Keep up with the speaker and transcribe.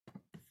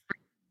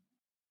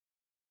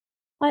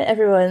Hi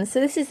everyone. So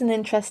this is an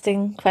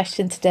interesting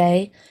question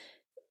today.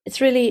 It's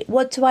really,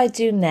 what do I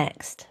do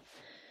next?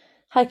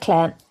 Hi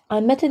Claire.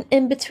 I'm at an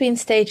in-between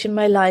stage in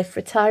my life,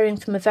 retiring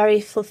from a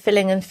very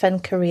fulfilling and fun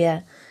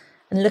career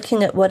and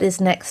looking at what is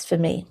next for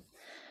me.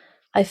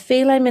 I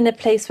feel I'm in a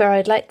place where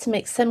I'd like to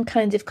make some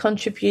kind of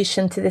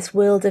contribution to this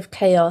world of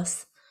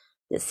chaos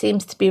that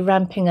seems to be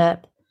ramping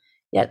up,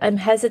 yet I'm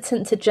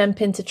hesitant to jump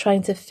into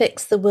trying to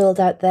fix the world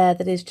out there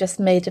that is just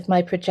made of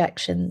my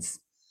projections.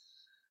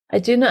 I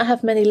do not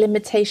have many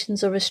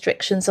limitations or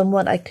restrictions on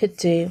what I could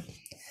do,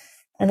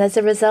 and as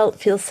a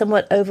result feel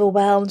somewhat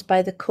overwhelmed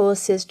by the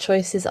courses,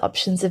 choices,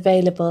 options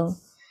available.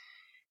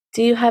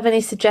 Do you have any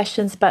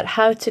suggestions about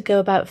how to go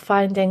about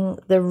finding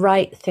the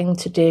right thing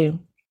to do?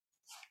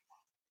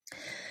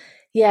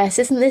 Yes,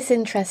 isn't this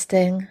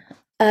interesting?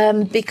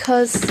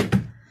 Because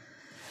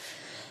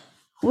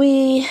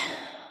we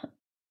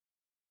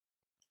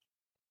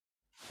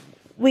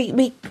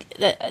we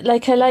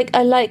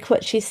I like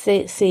what she's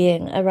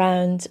seeing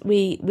around.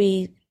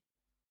 We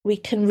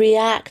can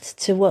react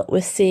to what we're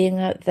seeing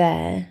out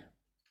there,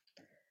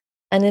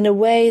 and in a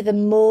way, the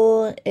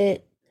more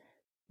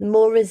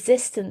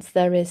resistance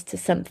there is to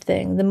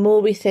something, the more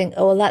we think,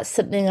 oh, well, that's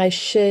something I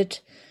should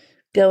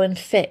go and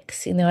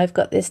fix. I've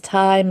got this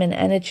time and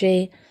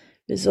energy,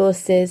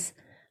 resources.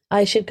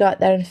 I should go out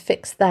there and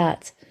fix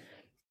that.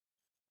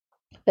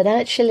 But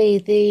actually,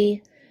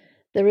 the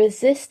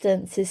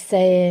resistance is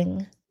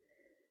saying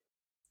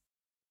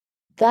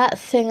that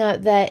thing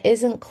out there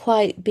isn't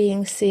quite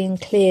being seen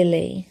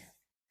clearly.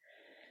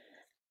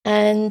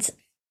 And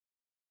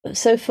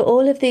so for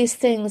all of these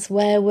things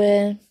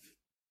where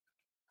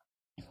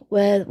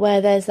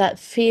there's that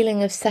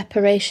feeling of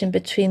separation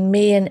between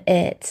me and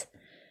it,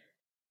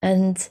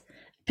 and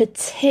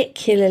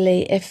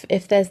particularly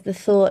if there's the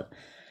thought,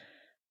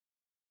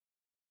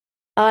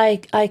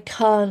 I'm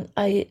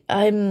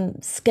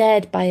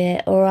scared by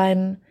it, or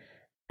I'm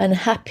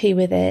unhappy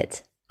with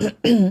it.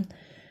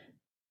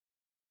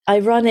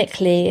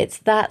 Ironically, it's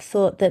that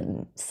thought that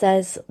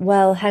says,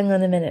 well, hang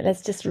on a minute,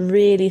 let's just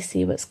really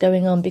see what's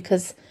going on,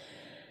 because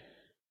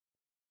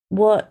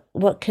what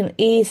can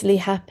easily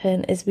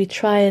happen is we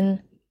try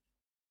and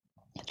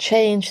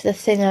change the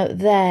thing out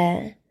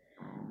there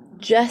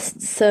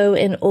just so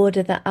in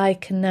order that I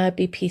can now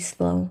be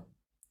peaceful.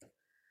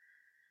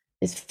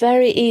 It's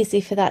very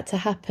easy for that to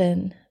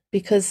happen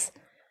because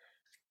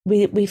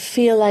we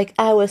feel like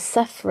our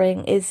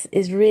suffering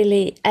is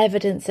really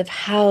evidence of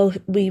how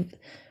we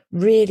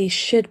really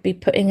should be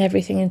putting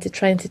everything into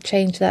trying to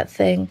change that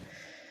thing.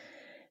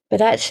 But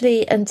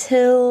actually,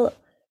 until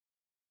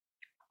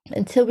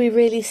we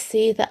really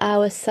see that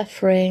our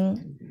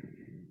suffering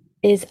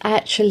is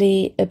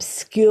actually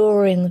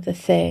obscuring the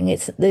thing,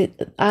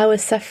 our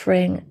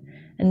suffering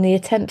and the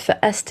attempt for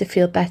us to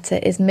feel better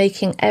is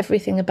making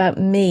everything about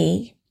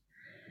me,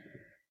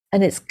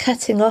 and it's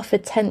cutting off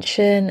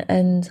attention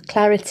and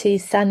clarity,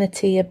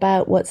 sanity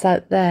about what's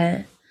out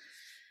there.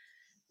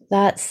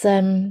 That's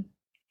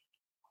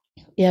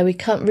we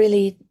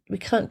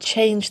can't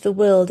change the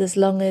world as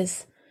long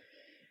as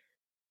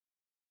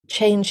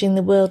changing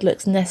the world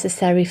looks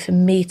necessary for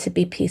me to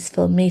be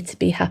peaceful, me to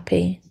be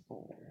happy.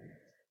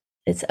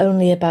 It's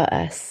only about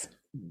us.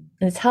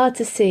 And it's hard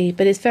to see,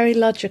 but it's very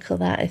logical,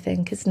 that, I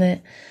think, isn't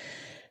it?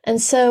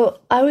 And so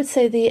I would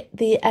say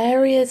the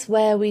areas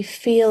where we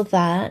feel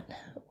that,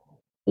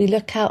 we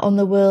look out on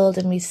the world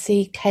and we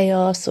see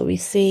chaos, or we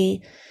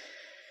see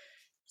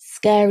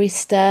scary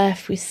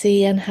stuff, we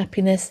see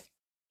unhappiness,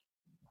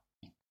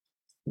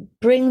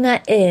 bring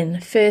that in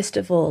first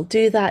of all,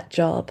 do that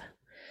job.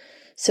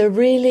 So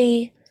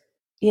really,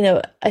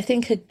 I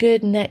think a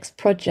good next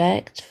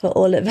project for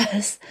all of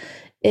us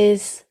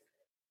is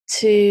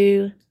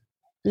to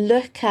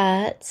look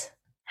at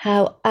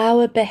how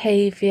our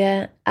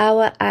behavior,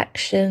 our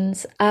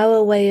actions,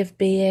 our way of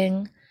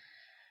being,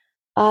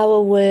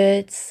 our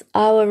words,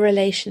 our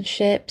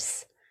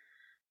relationships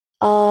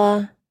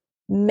are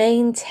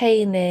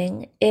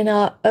maintaining in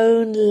our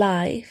own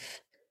life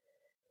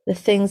the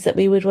things that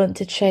we would want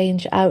to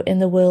change out in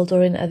the world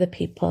or in other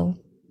people.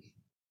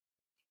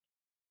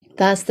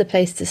 That's the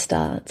place to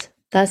start.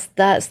 That's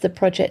the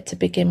project to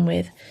begin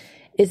with.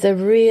 Is a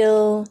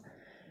real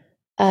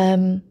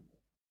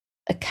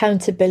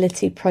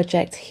accountability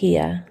project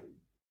here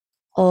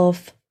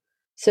of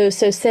so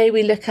say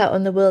we look out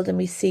on the world and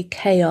we see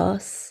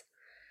chaos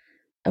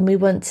and we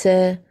want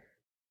to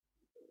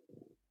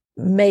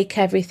make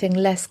everything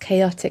less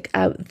chaotic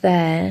out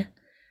there.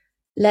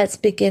 Let's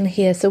begin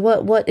here. So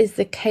what is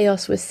the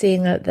chaos we're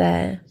seeing out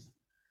there?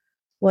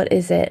 What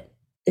is it?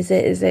 Is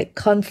it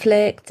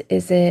conflict?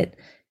 Is it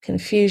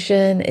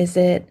confusion? Is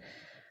it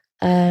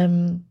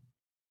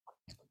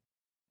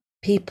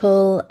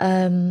people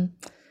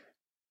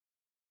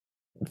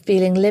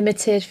feeling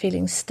limited,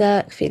 feeling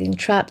stuck, feeling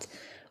trapped?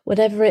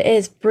 Whatever it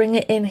is, bring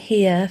it in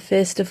here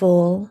first of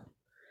all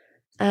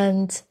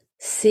and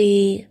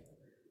see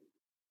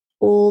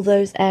all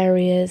those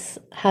areas,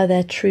 how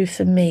they're true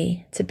for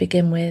me to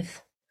begin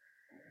with.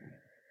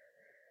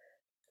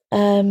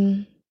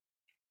 So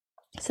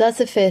that's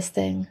the first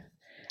thing.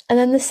 And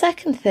then the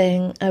second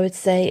thing I would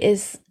say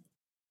is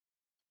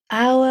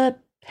our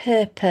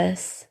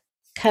purpose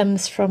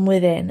comes from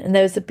within. And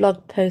there was a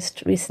blog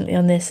post recently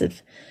on this,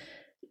 of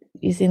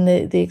using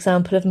the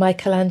example of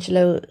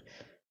Michelangelo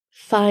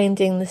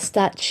finding the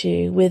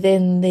statue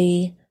within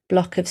the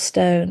block of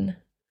stone,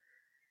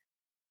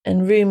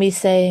 and Rumi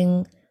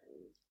saying,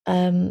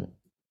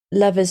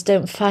 lovers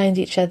don't find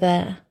each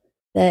other,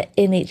 they're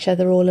in each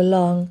other all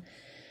along.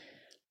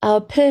 Our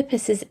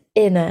purpose is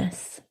in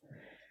us.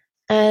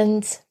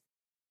 And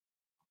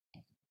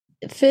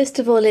first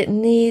of all, it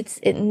needs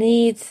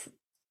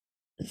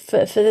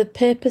for the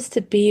purpose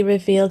to be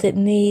revealed, it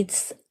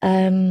needs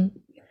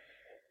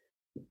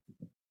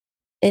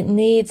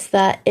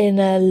that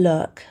inner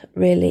look,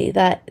 really,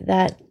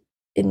 that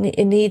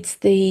it needs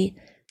the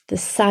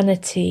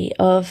sanity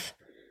of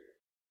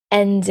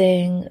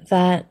ending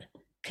that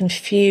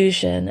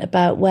confusion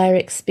about where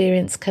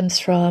experience comes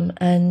from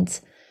and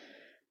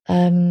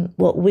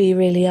what we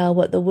really are,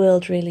 what the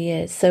world really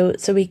is. So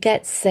we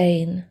get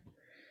sane.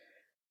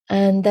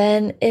 And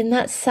then in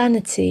that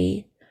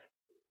sanity,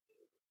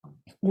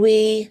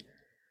 we,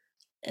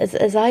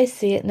 as I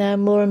see it now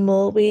more and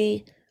more,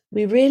 we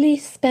really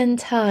spend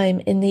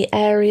time in the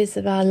areas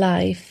of our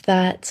life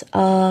that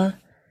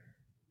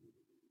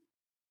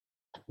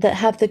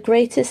have the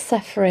greatest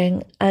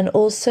suffering and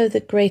also the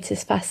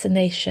greatest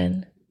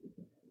fascination,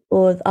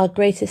 or our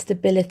greatest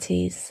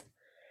abilities.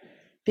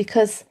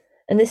 Because,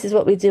 and this is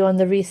what we do on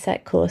the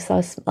Reset course,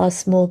 our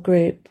small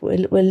group,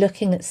 we're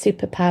looking at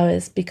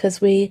superpowers,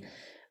 because we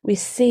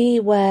see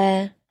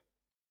where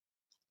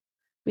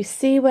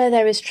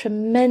there is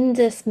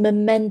tremendous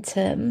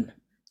momentum,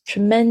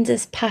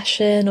 tremendous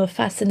passion or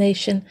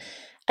fascination,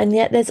 and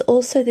yet there's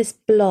also this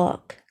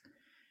block.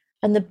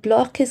 And the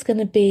block is going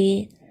to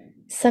be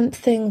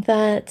something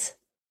that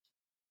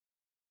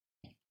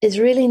is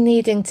really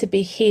needing to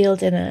be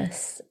healed in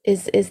us.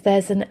 Is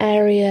there's an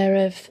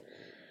area of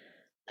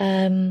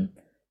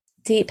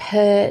deep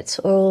hurt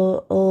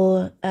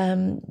or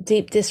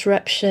deep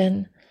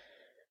disruption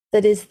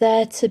that is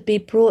there to be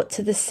brought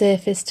to the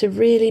surface, to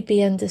really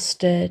be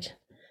understood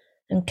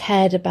and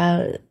cared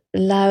about,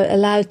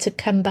 allowed to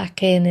come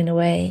back in a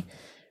way,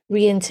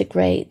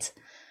 reintegrate.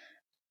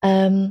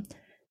 And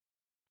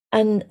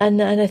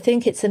I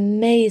think it's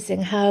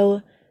amazing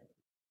how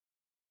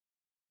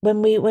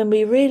when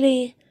we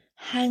really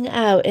hang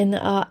out in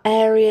our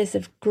areas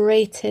of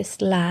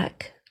greatest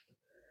lack,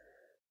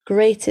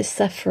 greatest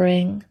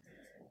suffering,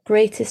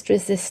 greatest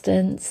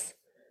resistance,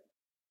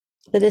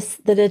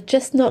 that are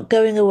just not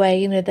going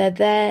away, they're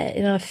there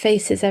in our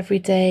faces every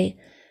day,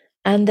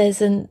 and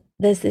there's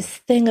this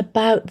thing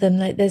about them,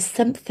 like there's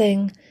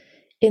something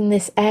in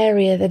this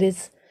area that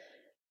is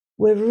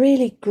we're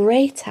really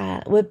great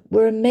at,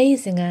 we're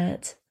amazing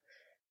at.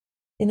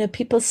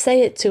 People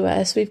say it to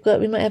us. We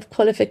might have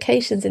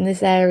qualifications in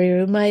this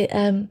area. We might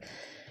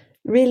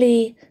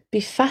really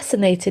be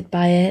fascinated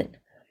by it,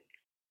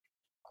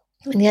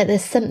 and yet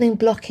there's something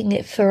blocking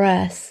it for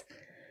us.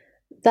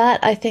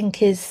 That, I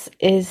think, is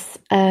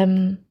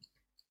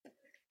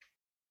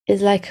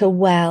like a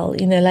well,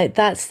 like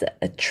that's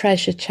a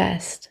treasure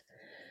chest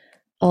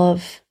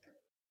of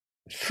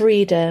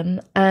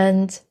freedom,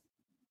 and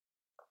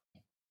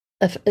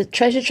a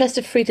treasure chest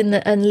of freedom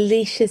that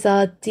unleashes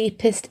our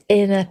deepest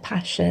inner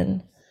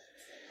passion.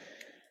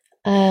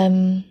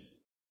 Yeah,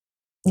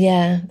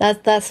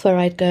 that's where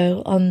I'd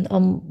go on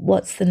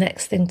what's the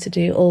next thing to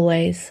do.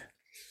 Always,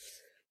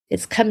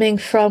 it's coming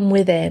from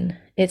within.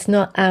 It's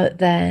not out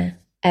there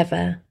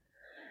ever.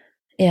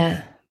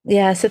 Yeah.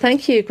 So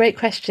thank you. Great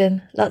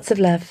question. Lots of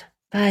love.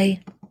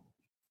 Bye.